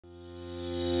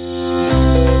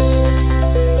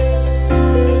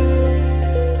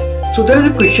So there is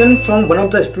a question from one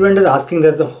of the students asking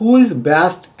that who is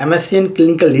best MSc in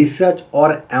clinical research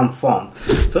or MPharm.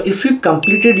 So if you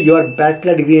completed your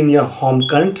bachelor degree in your home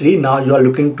country, now you are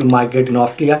looking to migrate in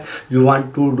Australia, you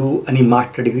want to do any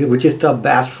master degree, which is the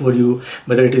best for you,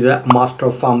 whether it is a master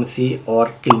of pharmacy or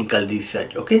clinical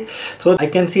research. Okay, so I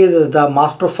can say that the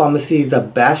master of pharmacy is the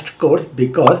best course,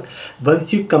 because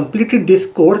once you completed this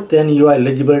course, then you are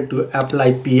eligible to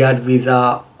apply PR visa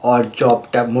और job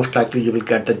tab. Most likely you will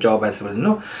get the job as well.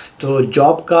 No, तो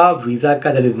job का visa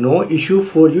का there is no issue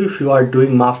for you if you are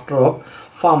doing master of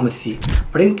pharmacy.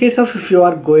 But in case of if you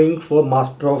are going for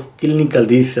master of clinical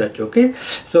research, okay,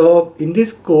 so in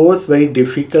this course very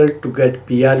difficult to get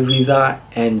PR visa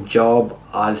and job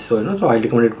also, you know, so I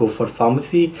recommend go for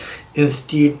pharmacy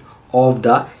instead of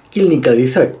the clinical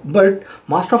research. But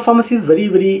master of pharmacy is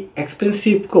very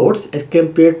expensive course as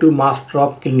compared to master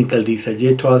of clinical research.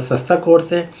 ये थोड़ा सस्ता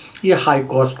course है, ये high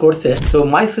cost course है. So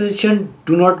my suggestion,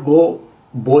 do not go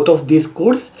both of these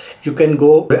course. You can go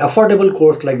affordable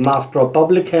course like master of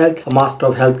public health, master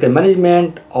of healthcare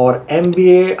management, or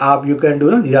MBA. You can do,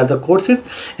 you know, these are the courses,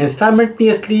 and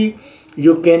simultaneously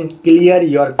you can clear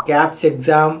your KAPS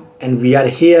exam, and we are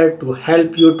here to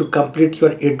help you to complete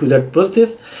your A to Z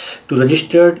process to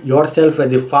register yourself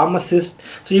as a pharmacist.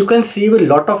 So you can save a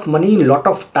lot of money, a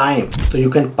lot of time. So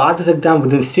you can pass this exam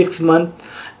within 6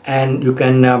 months, and you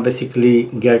can basically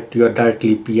get your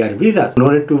directly PR visa.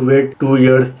 No need to wait 2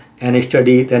 years and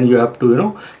study, then you have to, you know,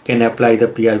 can apply the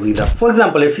PR visa. For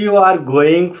example, if you are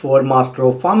going for master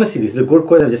of pharmacy, this is a good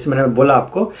question, जैसे मैंने बोला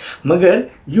आपको, मगर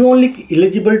you only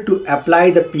eligible to apply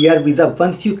the PR visa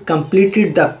once you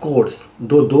completed the course.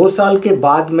 दो साल के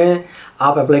बाद में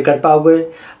आप अप्लाई कर पाओगे.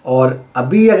 और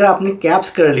अभी अगर आपने कैप्स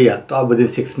कर लिया तो आप विदिन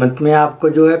 6 मंथ में आपको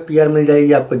जो है PR मिल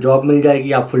जाएगी, आपको जॉब मिल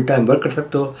जाएगी, आप फुल टाइम वर्क कर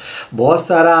सकते हो. बहुत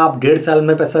सारा आप 1.5 साल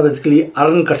में पैसा बेसिकली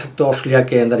अर्न कर सकते हो ऑस्ट्रेलिया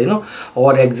के अंदर, यू नो.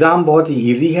 और एग्ज़ाम बहुत ही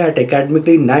ईजी है.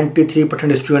 Academically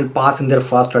 93% student pass in their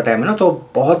first time, है ना. तो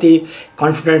बहुत ही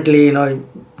confidently, you know,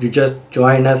 you just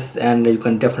join us and you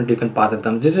can definitely pass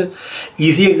exam. This is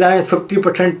easy exam,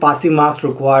 50% passing marks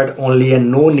required only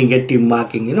and no negative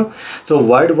marking, you know. So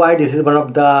worldwide this is one of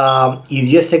the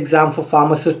easiest exam for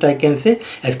pharmacist, I can say,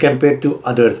 as compared to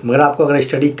others. मगर आपको अगर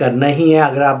study करना ही है,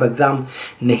 अगर आप exam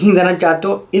नहीं देना चाहते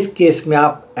हो, इस केस में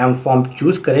आप MPharm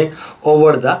चूज करें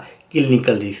ओवर द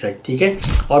क्लिनिकल रिसर्च. ठीक है.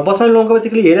 और बहुत सारे लोगों का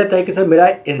बेसिकली ये रहता है कि सर मेरा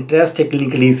इंटरेस्ट है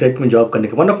क्लिनिकल रिसर्च में जॉब करने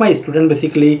का. One of my student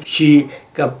basically she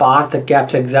pass the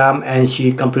caps exam and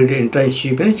she completed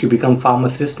internship and she become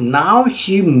pharmacist. Now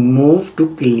she move to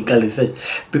clinical research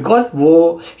because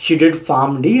वो she did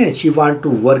pharm D and she want to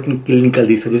work in clinical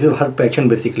research. This is her passion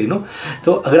basically, no.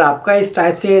 तो अगर आपका इस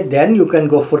type से, then you can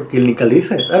go for clinical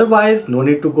research. Otherwise no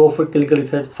need to go for clinical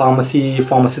research.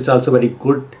 Pharmacy is also very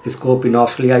good scope in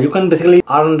Australia. You can basically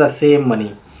earn the same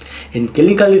money in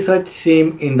clinical research, same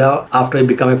in the after you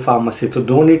become a pharmacist. So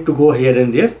don't need to go here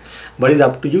and there, but it's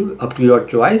up to you, up to your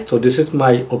choice. So this is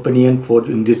my opinion for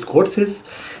in these courses.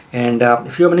 And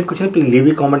if you have any question, please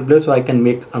leave a comment below so I can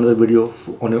make another video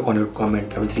on your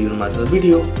comment. I will see you in another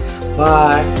video.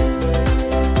 Bye.